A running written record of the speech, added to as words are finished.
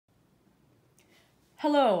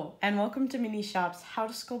Hello, and welcome to Mini Shop's How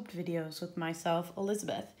to Sculpt videos with myself,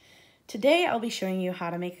 Elizabeth. Today I'll be showing you how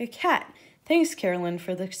to make a cat. Thanks, Carolyn,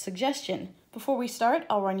 for the suggestion. Before we start,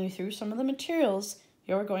 I'll run you through some of the materials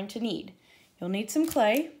you're going to need. You'll need some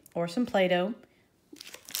clay or some Play-Doh.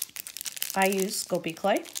 I use Sculpey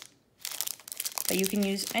clay, but you can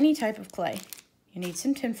use any type of clay. You need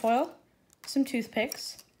some tinfoil, some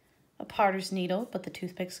toothpicks, a potter's needle, but the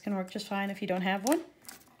toothpicks can work just fine if you don't have one,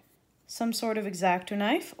 some sort of x-acto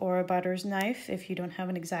knife or a butter's knife if you don't have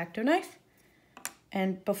an x-acto knife.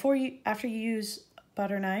 And after you use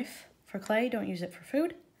butter knife for clay, don't use it for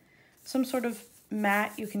food. Some sort of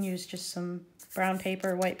mat, you can use just some brown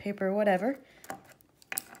paper, white paper, whatever.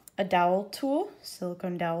 A dowel tool,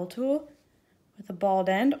 silicone dowel tool with a balled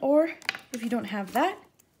end, or if you don't have that,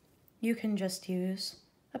 you can just use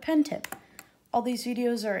a pen tip. All these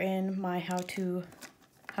videos are in my how to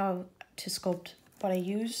sculpt what I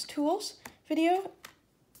use tools video,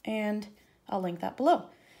 and I'll link that below.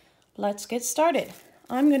 Let's get started.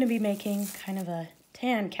 I'm going to be making kind of a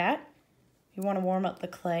tan cat. You want to warm up the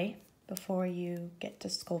clay before you get to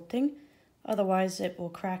sculpting, otherwise it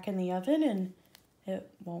will crack in the oven and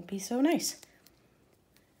it won't be so nice.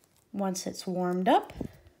 Once it's warmed up,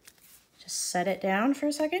 just set it down for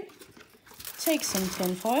a second. Take some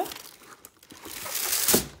tin foil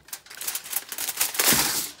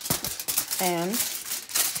and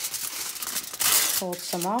fold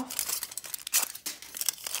some off,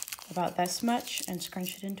 about this much, and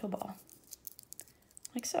scrunch it into a ball,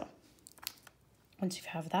 like so. Once you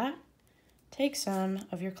have that, take some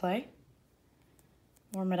of your clay,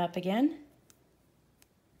 warm it up again,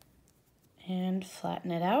 and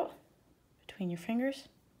flatten it out between your fingers.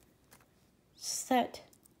 Set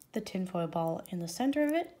the tinfoil ball in the center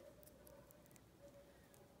of it,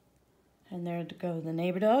 and there go the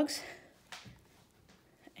neighbor dogs.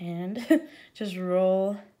 And just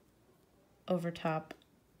roll over top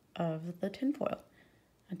of the tinfoil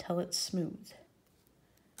until it's smooth.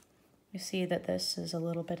 You see that this is a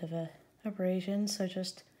little bit of a abrasion, so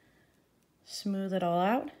just smooth it all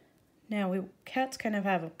out. Now cats kind of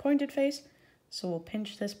have a pointed face, so we'll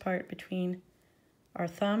pinch this part between our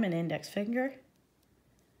thumb and index finger.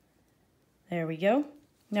 There we go.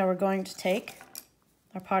 Now we're going to take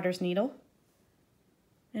our potter's needle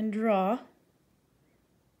and draw,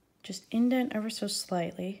 just indent ever so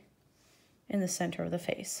slightly in the center of the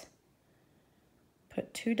face.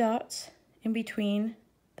 Put 2 dots in between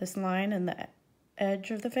this line and the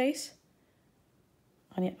edge of the face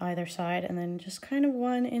on either side, and then just kind of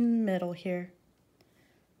one in the middle here.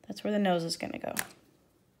 That's where the nose is going to go.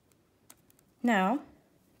 Now,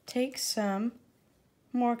 take some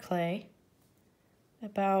more clay,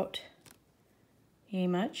 about yay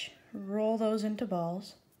much, roll those into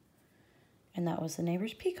balls, and that was the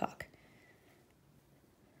neighbor's peacock.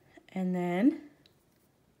 And then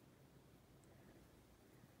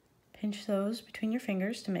pinch those between your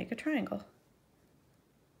fingers to make a triangle,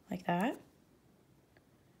 like that.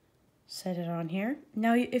 Set it on here.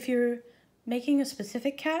 Now, if you're making a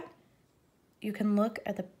specific cat, you can look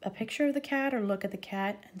at a picture of the cat or look at the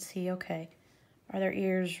cat and see, okay, are their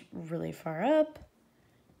ears really far up?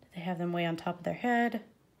 Do they have them way on top of their head?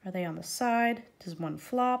 Are they on the side? Does one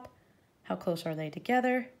flop? How close are they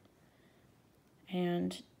together?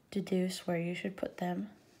 And deduce where you should put them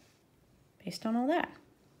based on all that.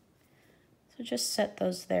 So just set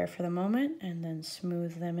those there for the moment and then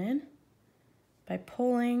smooth them in. By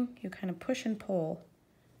pulling, you kind of push and pull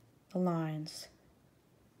the lines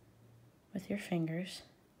with your fingers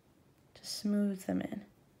to smooth them in,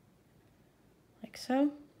 like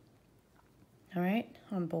so. All right,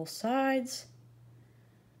 on both sides,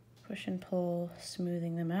 push and pull,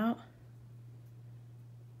 smoothing them out,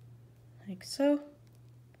 like so.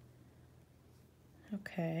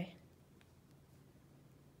 Okay.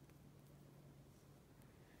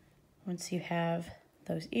 Once you have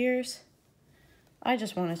those ears, I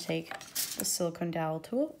just want to take the silicone dowel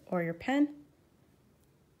tool or your pen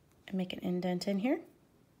and make an indent in here,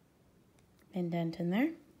 indent in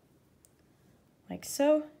there, like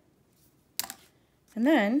so. And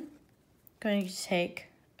then going to take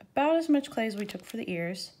about as much clay as we took for the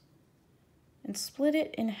ears and split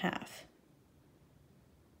it in half.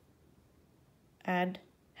 Add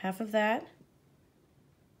half of that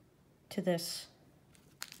to this,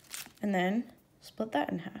 and then split that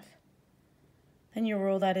in half. Then you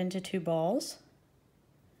roll that into 2 balls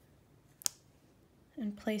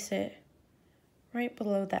and place it right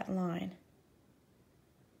below that line,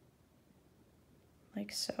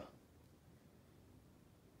 like so.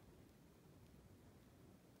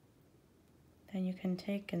 Then you can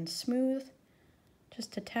take and smooth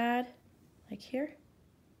just a tad, like here,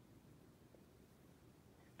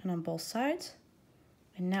 and on both sides.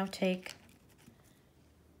 And now take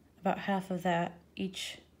about half of that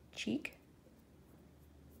each cheek,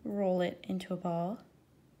 roll it into a ball,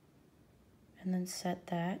 and then set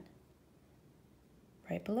that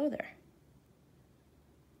right below there.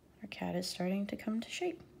 Our cat is starting to come to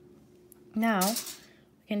shape. Now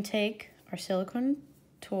we can take our silicone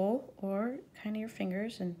tool or kind of your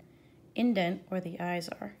fingers and indent where the eyes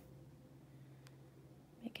are.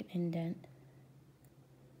 Make an indent.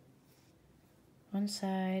 One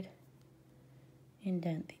side,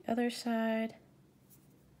 indent the other side,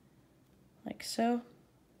 like so.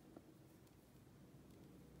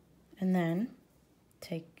 And then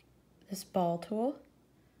take this ball tool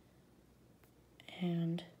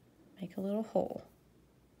and make a little hole.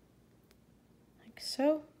 Like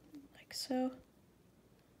so, like so.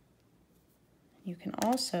 You can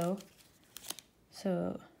also,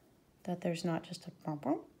 so that there's not just a bump,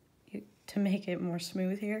 to make it more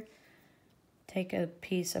smooth here, take a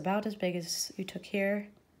piece about as big as you took here,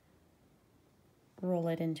 roll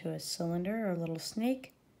it into a cylinder or a little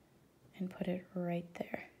snake, and put it right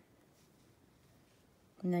there.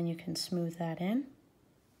 And then you can smooth that in,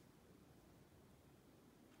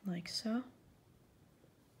 like so.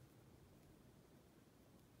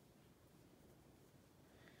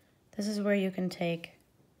 This is where you can take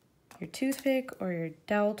your toothpick or your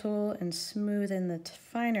dowel tool and smooth in the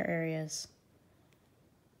finer areas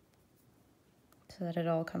so that it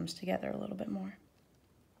all comes together a little bit more.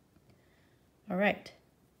 All right.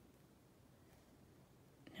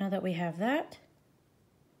 Now that we have that,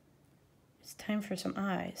 it's time for some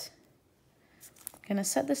eyes. I'm gonna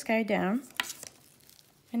set this guy down,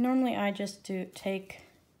 and normally I just take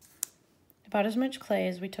about as much clay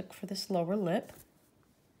as we took for this lower lip.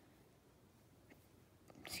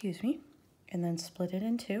 Excuse me, and then split it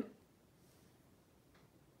in two.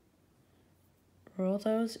 Roll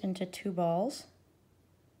those into two balls.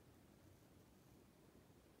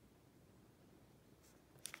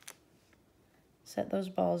 Set those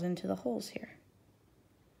balls into the holes here.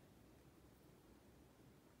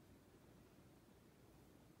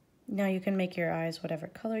 Now you can make your eyes whatever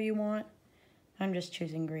color you want. I'm just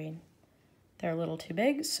choosing green. They're a little too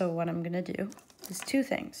big, so what I'm gonna do is two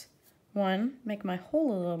things. One, make my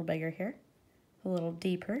hole a little bigger here, a little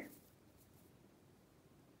deeper,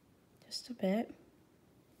 just a bit.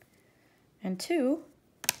 And two,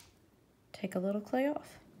 take a little clay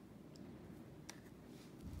off.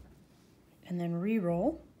 And then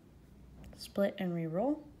re-roll, split and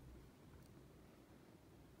re-roll.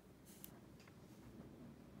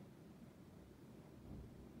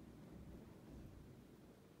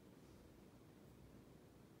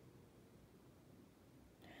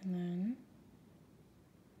 And then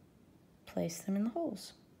place them in the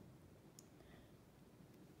holes.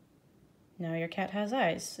 Now your cat has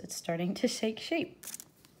eyes. It's starting to take shape.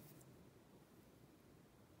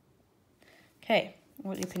 Okay,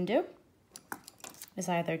 what you can do is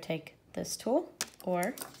either take this tool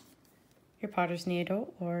or your potter's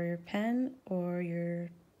needle or your pen or your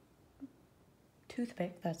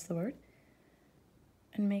toothpick, that's the word,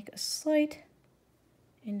 and make a slight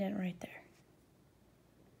indent right there.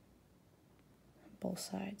 Both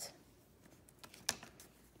sides.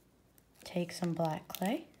 Take some black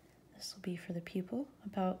clay. This will be for the pupil,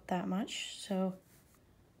 about that much. So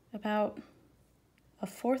about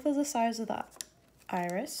 1/4 of the size of the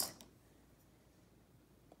iris.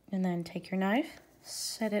 And then take your knife,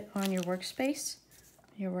 set it on your workspace,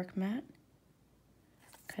 your work mat,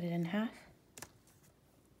 cut it in half,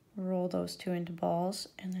 roll those two into balls,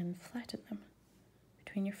 and then flatten them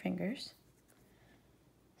between your fingers.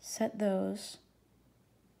 Set those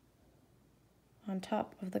on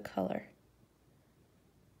top of the color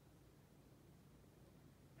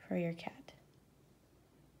for your cat.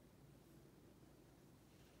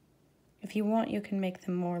 If you want, you can make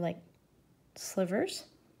them more like slivers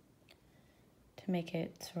to make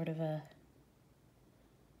it sort of a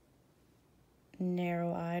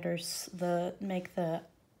narrow-eyed, or make the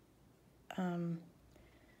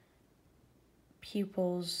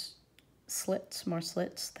pupils more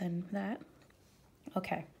slits than that.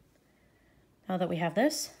 Okay. Now that we have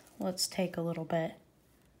this, let's take a little bit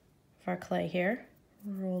of our clay here,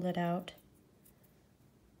 roll it out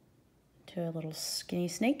to a little skinny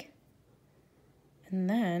snake, and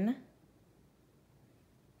then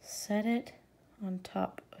set it on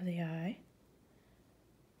top of the eye.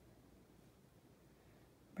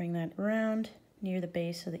 Bring that around near the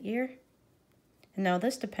base of the ear. And now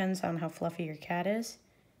this depends on how fluffy your cat is.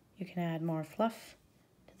 You can add more fluff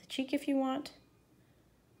to the cheek if you want.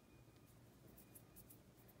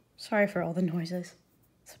 Sorry for all the noises.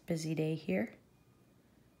 It's a busy day here.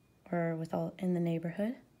 or with all in the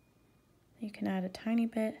neighborhood. You can add a tiny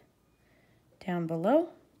bit down below,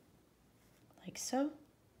 like so.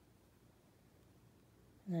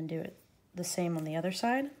 And then do it the same on the other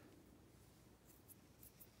side.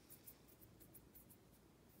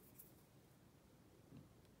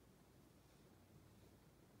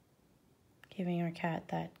 Giving our cat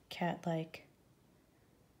that cat-like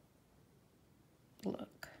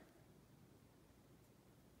look.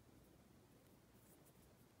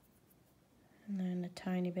 And then a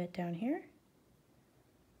tiny bit down here,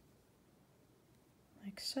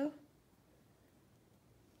 like so.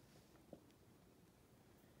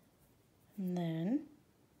 And then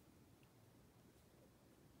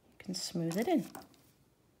you can smooth it in.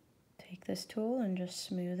 Take this tool and just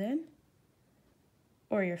smooth in,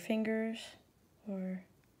 or your fingers, or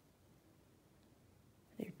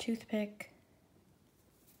your toothpick.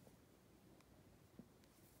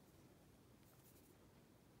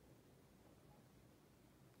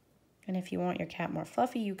 And if you want your cat more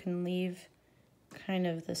fluffy, you can leave kind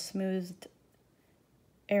of the smoothed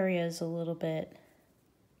areas a little bit,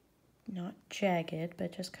 not jagged,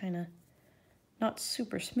 but just kind of not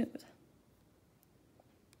super smooth.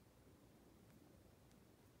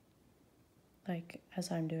 Like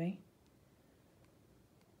as I'm doing.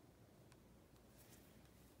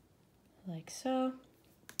 Like so.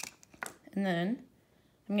 And then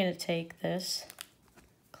I'm going to take this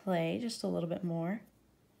clay, just a little bit more,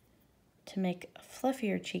 to make a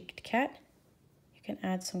fluffier cheeked cat. You can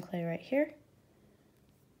add some clay right here,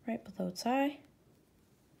 right below its eye.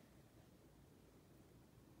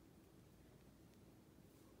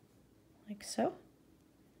 Like so.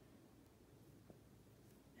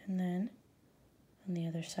 And then on the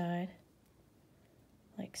other side,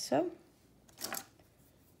 like so.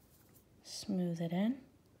 Smooth it in.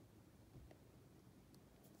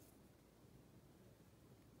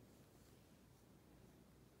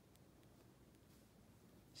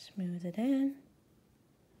 Smooth it in.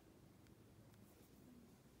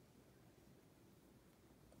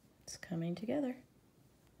 It's coming together.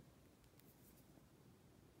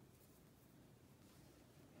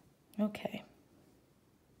 Okay.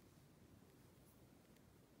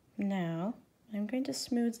 Now, I'm going to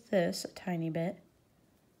smooth this a tiny bit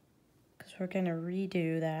because we're going to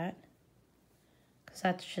redo that because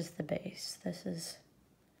that's just the base. This is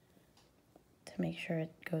to make sure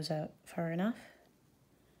it goes out far enough.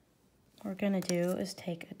 What we're going to do is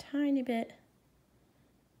take a tiny bit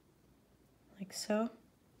like so,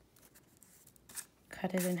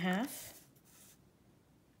 cut it in half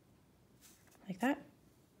like that,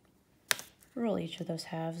 roll each of those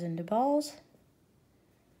halves into balls,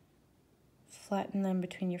 flatten them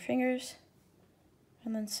between your fingers,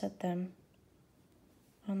 and then set them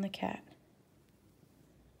on the cat.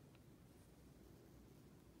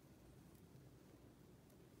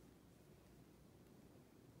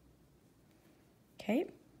 Okay,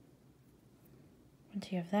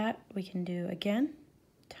 once you have that, we can do again,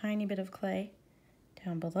 tiny bit of clay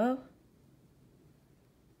down below,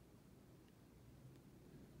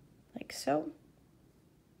 like so.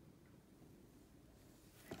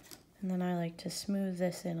 And then I like to smooth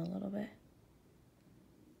this in a little bit.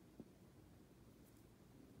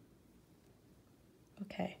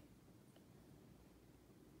 Okay.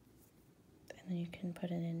 And then you can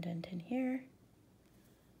put an indent in here.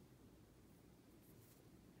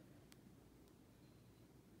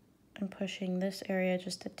 I'm pushing this area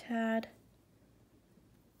just a tad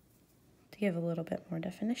to give a little bit more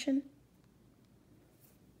definition.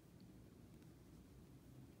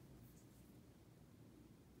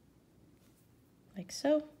 Like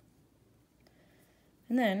so.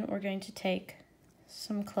 And then we're going to take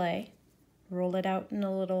some clay, roll it out in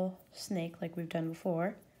a little snake like we've done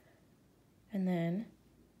before, and then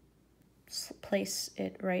place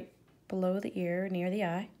it right below the ear, near the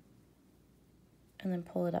eye, and then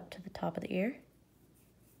pull it up to the top of the ear.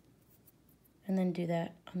 And then do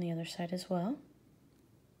that on the other side as well,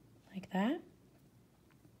 like that.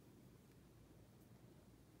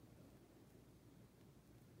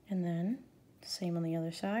 And then same on the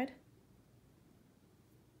other side.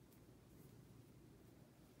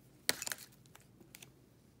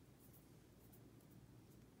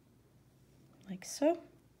 Like so.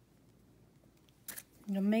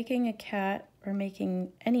 You know, making a cat or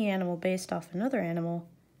making any animal based off another animal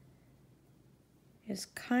is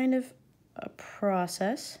kind of a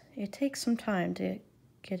process. It takes some time to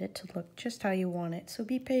get it to look just how you want it, so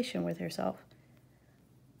be patient with yourself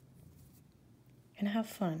and have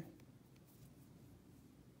fun.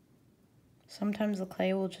 Sometimes the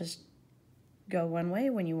clay will just go one way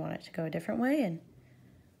when you want it to go a different way, and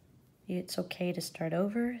It's okay to start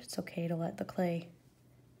over. It's okay to let the clay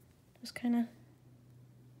just kind of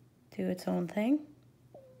do its own thing,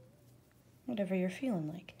 whatever you're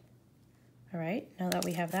feeling like. All right, now that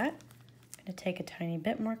we have that, I'm going to take a tiny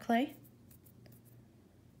bit more clay,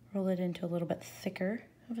 roll it into a little bit thicker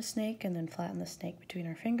of a snake, and then flatten the snake between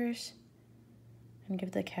our fingers and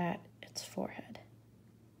give the cat its forehead,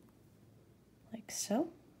 like so.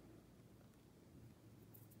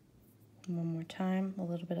 And one more time, a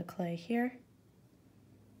little bit of clay here,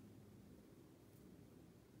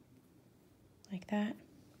 like that.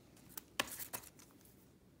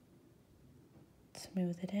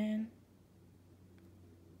 Smooth it in,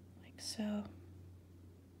 like so.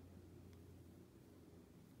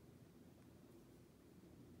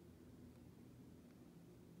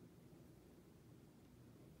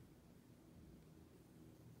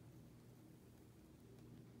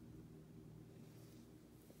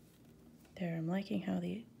 There, I'm liking how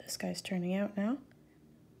this guy's turning out now.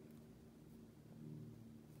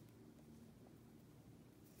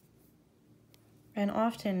 And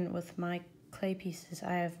often with my clay pieces,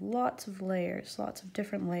 I have lots of layers, lots of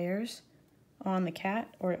different layers on the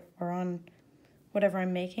cat or on whatever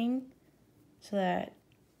I'm making, so that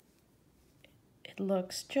it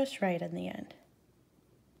looks just right in the end.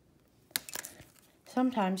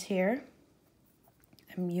 Sometimes here,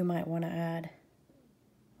 you might want to add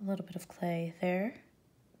a little bit of clay there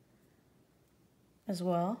as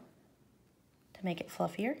well to make it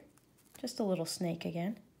fluffier. Just a little snake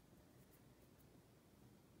again.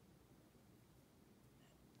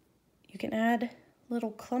 You can add little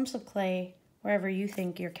clumps of clay wherever you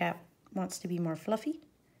think your cat wants to be more fluffy.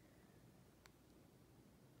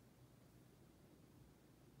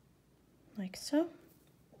 Like so.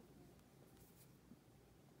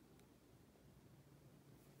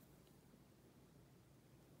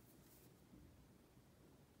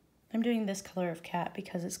 I'm doing this color of cat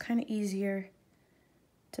because it's kind of easier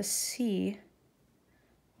to see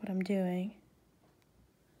what I'm doing.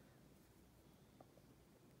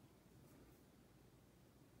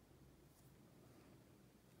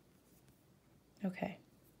 Okay.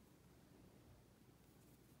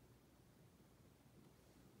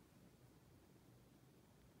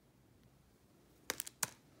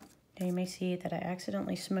 Now you may see that I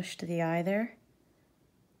accidentally smushed the eye there.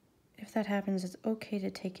 If that happens, it's okay to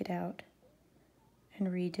take it out and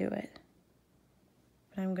redo it.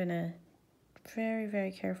 But I'm gonna very,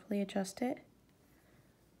 very carefully adjust it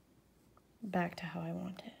back to how I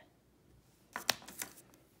want it.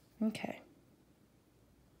 Okay.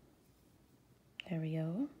 There we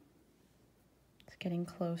go. It's getting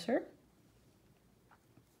closer.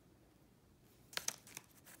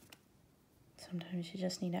 Sometimes you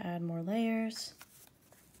just need to add more layers.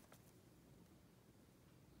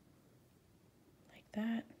 Like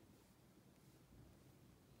that.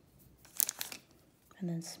 And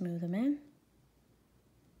then smooth them in.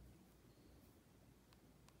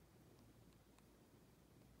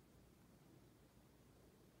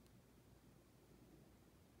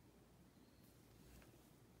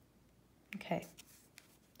 Okay,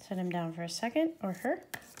 set him down for a second, or her.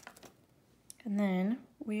 And then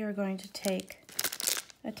we are going to take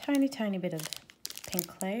a tiny, tiny bit of pink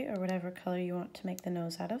clay, or whatever color you want to make the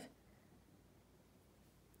nose out of.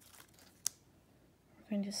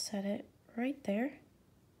 We're going to set it right there.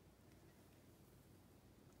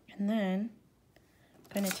 And then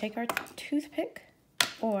I'm going to take our toothpick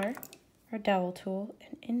or our dowel tool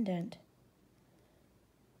and indent.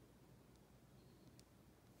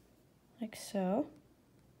 Like so.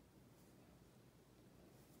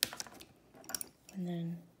 And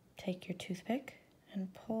then take your toothpick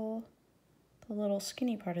and pull the little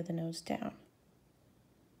skinny part of the nose down.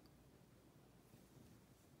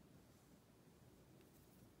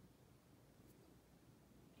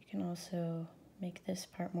 You can also make this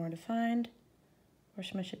part more defined or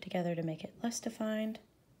smush it together to make it less defined.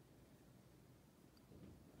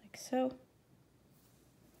 Like so.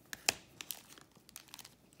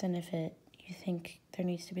 Then if you think there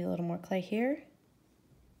needs to be a little more clay here,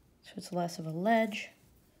 so it's less of a ledge,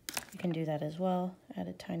 you can do that as well. Add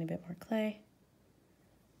a tiny bit more clay,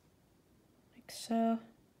 like so.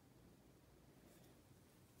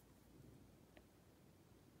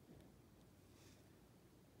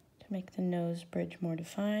 To make the nose bridge more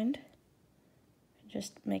defined,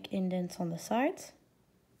 just make indents on the sides.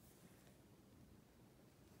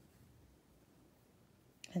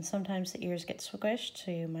 And sometimes the ears get squished, so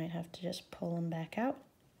you might have to just pull them back out.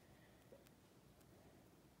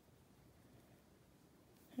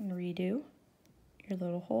 And redo your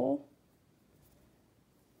little hole.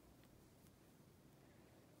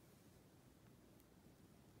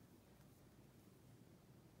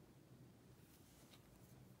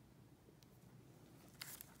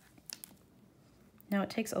 Now it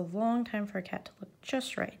takes a long time for a cat to look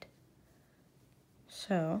just right.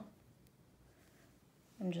 So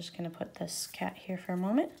I'm just going to put this cat here for a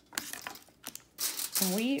moment.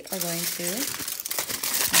 And we are going to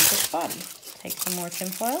make its body. Take some more tin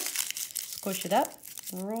foil, squish it up,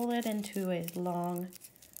 roll it into a long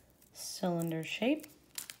cylinder shape.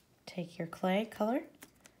 Take your clay color,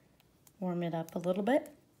 warm it up a little bit,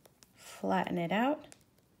 flatten it out,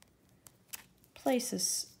 place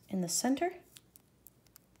this in the center,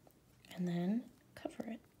 and then cover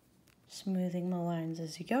it, smoothing the lines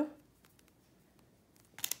as you go.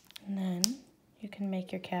 And then you can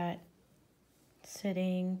make your cat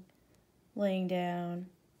sitting, laying down,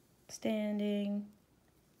 standing,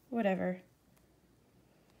 whatever.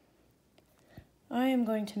 I am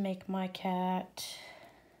going to make my cat,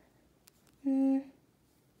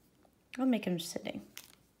 I'll make him sitting.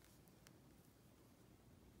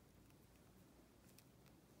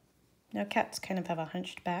 Now cats kind of have a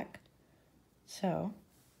hunched back, so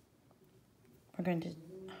we're going to,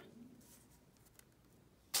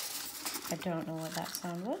 I don't know what that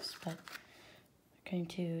sound was, but we're going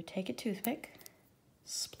to take a toothpick,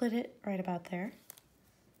 split it right about there,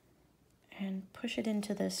 and push it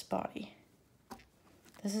into this body.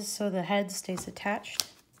 This is so the head stays attached,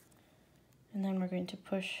 and then we're going to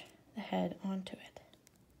push the head onto it.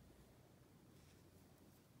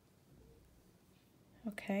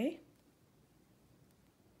 Okay.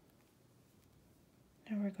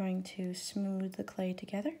 Now we're going to smooth the clay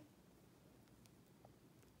together,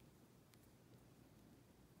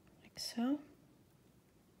 like so.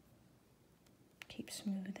 Keep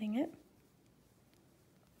smoothing it.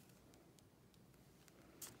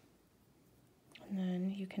 And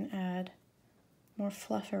then you can add more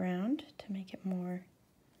fluff around to make it more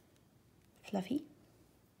fluffy.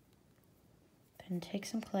 Then take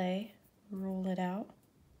some clay, roll it out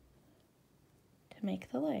to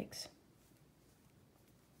make the legs.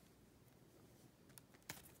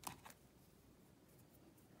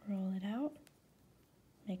 Roll it out,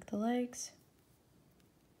 make the legs.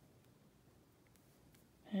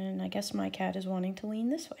 And I guess my cat is wanting to lean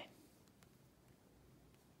this way.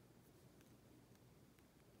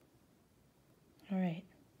 All right,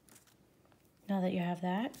 now that you have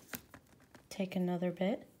that, take another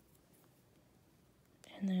bit,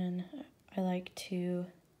 and then I like to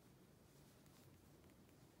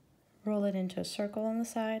roll it into a circle on the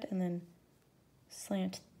side and then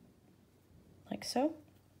slant like so.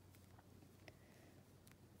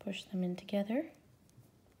 Push them in together,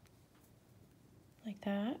 like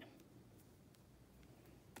that.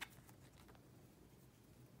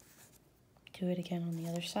 Do it again on the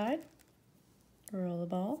other side. Roll the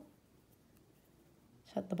ball,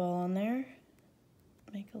 set the ball on there,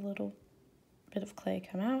 make a little bit of clay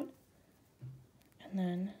come out, and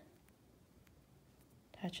then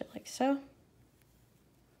attach it like so.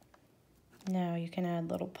 Now you can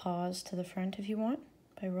add little paws to the front if you want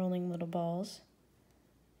by rolling little balls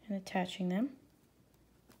and attaching them.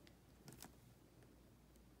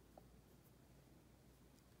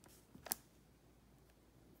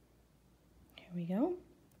 Here we go.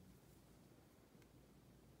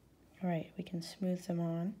 All right, we can smooth them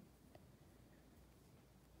on.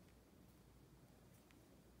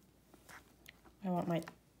 I want my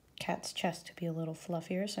cat's chest to be a little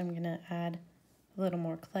fluffier, so I'm gonna add a little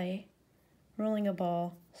more clay, rolling a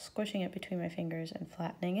ball, squishing it between my fingers and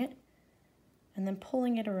flattening it, and then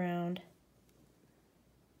pulling it around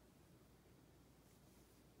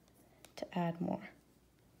to add more.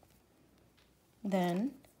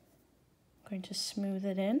 Then I'm going to smooth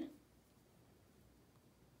it in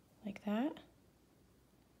like that.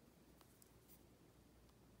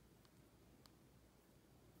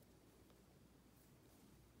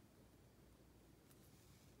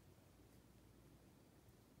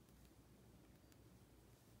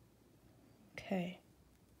 Okay.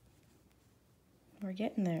 We're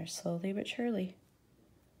getting there, slowly but surely.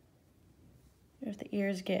 If the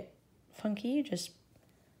ears get funky, you just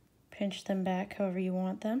pinch them back however you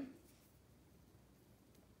want them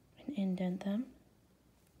and indent them.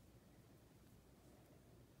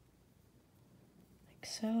 Like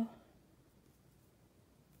so.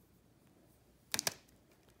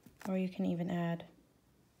 Or you can even add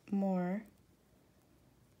more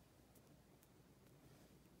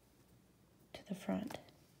to the front.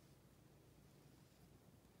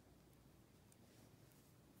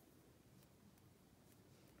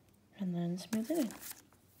 And then smooth it in.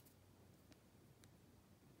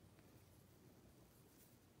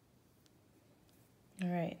 All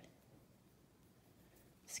right,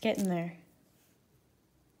 it's getting there.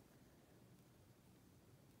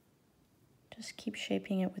 Just keep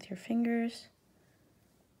shaping it with your fingers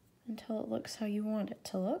until it looks how you want it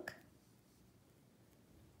to look.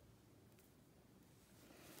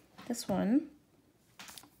 This one,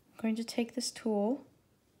 I'm going to take this tool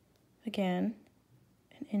again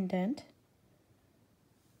and indent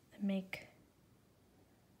and make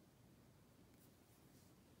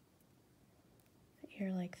the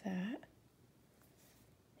ear like that.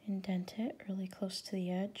 Indent it really close to the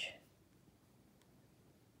edge.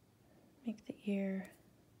 Make the ear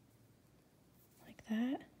like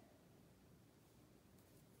that.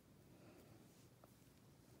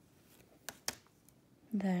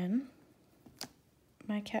 Then,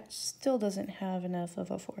 my cat still doesn't have enough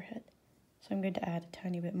of a forehead, so I'm going to add a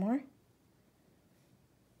tiny bit more.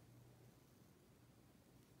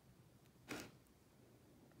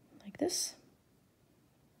 Like this.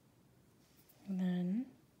 And then,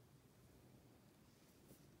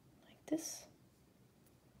 like this.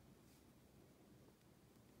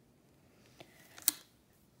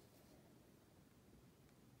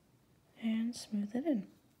 And smooth it in.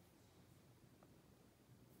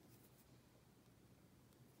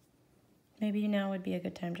 Maybe now would be a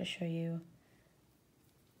good time to show you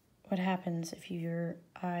what happens if your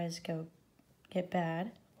eyes get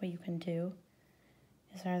bad. What you can do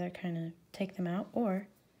is either kind of take them out or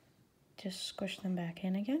just squish them back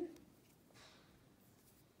in again.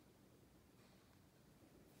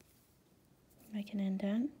 Make an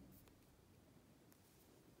indent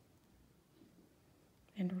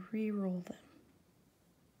and re-roll them.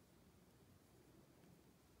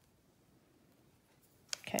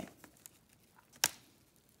 Okay.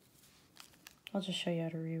 I'll just show you how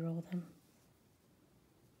to re-roll them.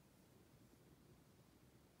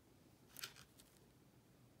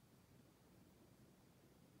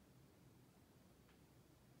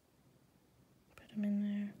 Put them in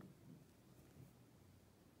there.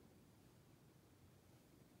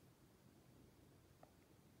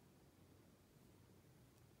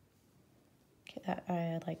 Okay, that eye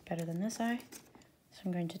I like better than this eye. So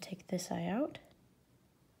I'm going to take this eye out,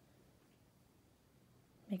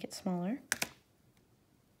 make it smaller,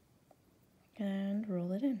 and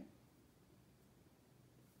roll it in.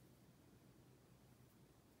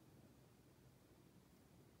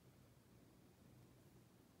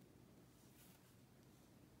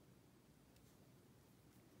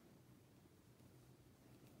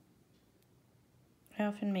 I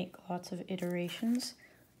often make lots of iterations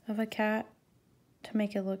of a cat to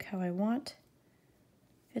make it look how I want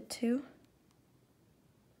it to.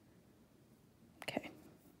 Okay,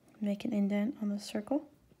 make an indent on the circle.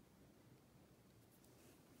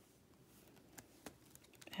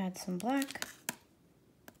 Add some black.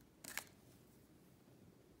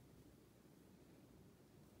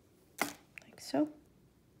 Like so.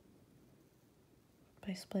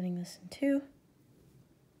 By splitting this in two.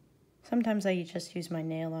 Sometimes I just use my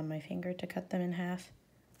nail on my finger to cut them in half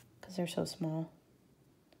because they're so small.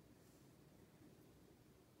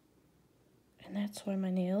 And that's why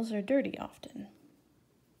my nails are dirty often.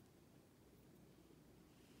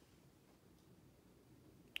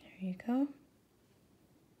 There you go.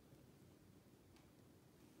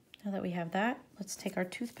 Now that we have that, let's take our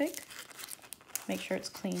toothpick. Make sure it's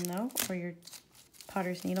clean though, or your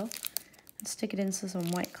potter's needle, and stick it into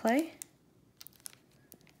some white clay.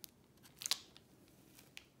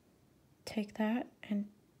 Take that and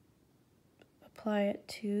apply it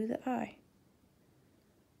to the eye.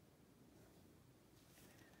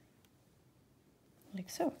 Like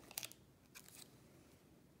so.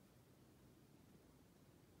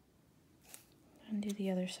 And do the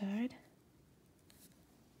other side.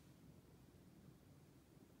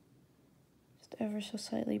 Just ever so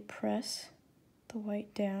slightly press the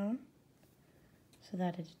white down so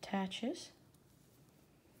that it attaches.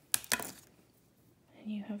 And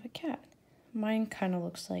you have a cat. Mine kind of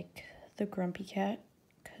looks like the grumpy cat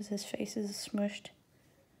because his face is smushed.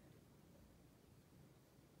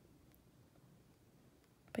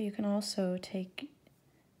 But you can also take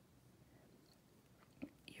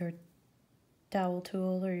your dowel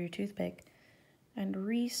tool or your toothpick and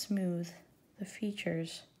re-smooth the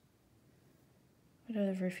features,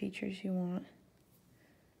 whatever features you want,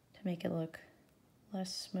 to make it look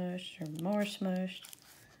less smushed or more smushed,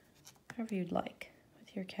 however you'd like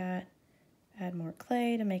with your cat. Add more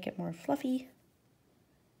clay to make it more fluffy.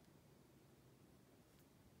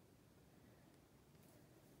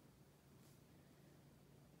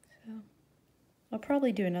 So I'll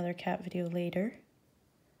probably do another cat video later.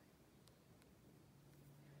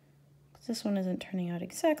 This one isn't turning out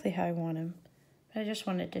exactly how I want him, but I just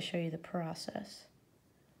wanted to show you the process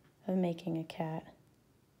of making a cat.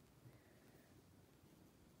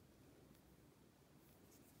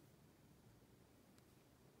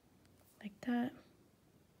 that.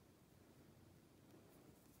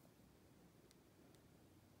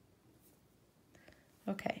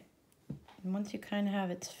 Okay, and once you kind of have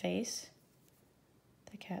its face,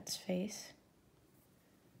 the cat's face,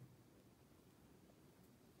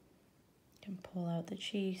 you can pull out the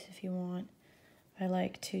cheeks if you want. I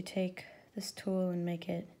like to take this tool and make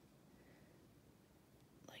it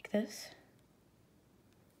like this.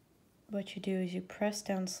 What you do is you press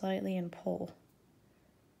down slightly and pull,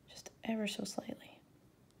 just ever so slightly,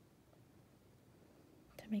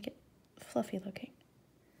 to make it fluffy looking.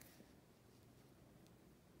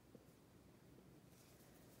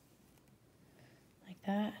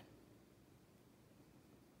 That.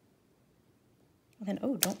 And then,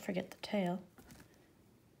 oh, don't forget the tail.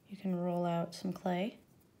 You can roll out some clay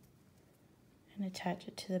and attach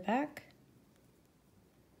it to the back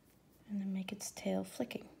and then make its tail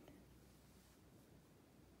flicking.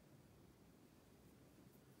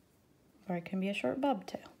 Or it can be a short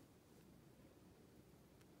bobtail.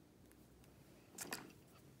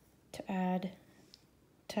 To add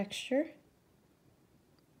texture,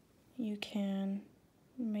 you can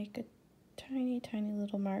make a tiny, tiny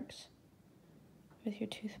little marks with your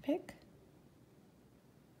toothpick,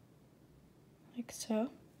 like so.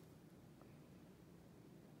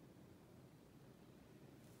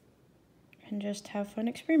 And just have fun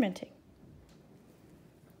experimenting.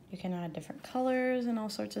 You can add different colors and all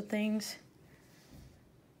sorts of things.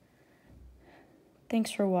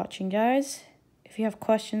 Thanks for watching, guys. If you have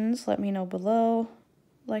questions, let me know below.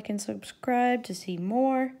 Like and subscribe to see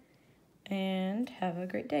more. And have a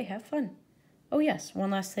great day. Have fun. Oh yes,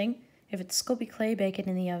 one last thing. If it's Sculpey clay, bake it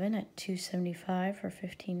in the oven at 275 for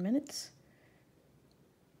 15 minutes.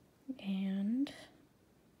 And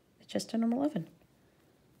it's just a normal oven.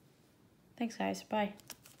 Thanks, guys. Bye.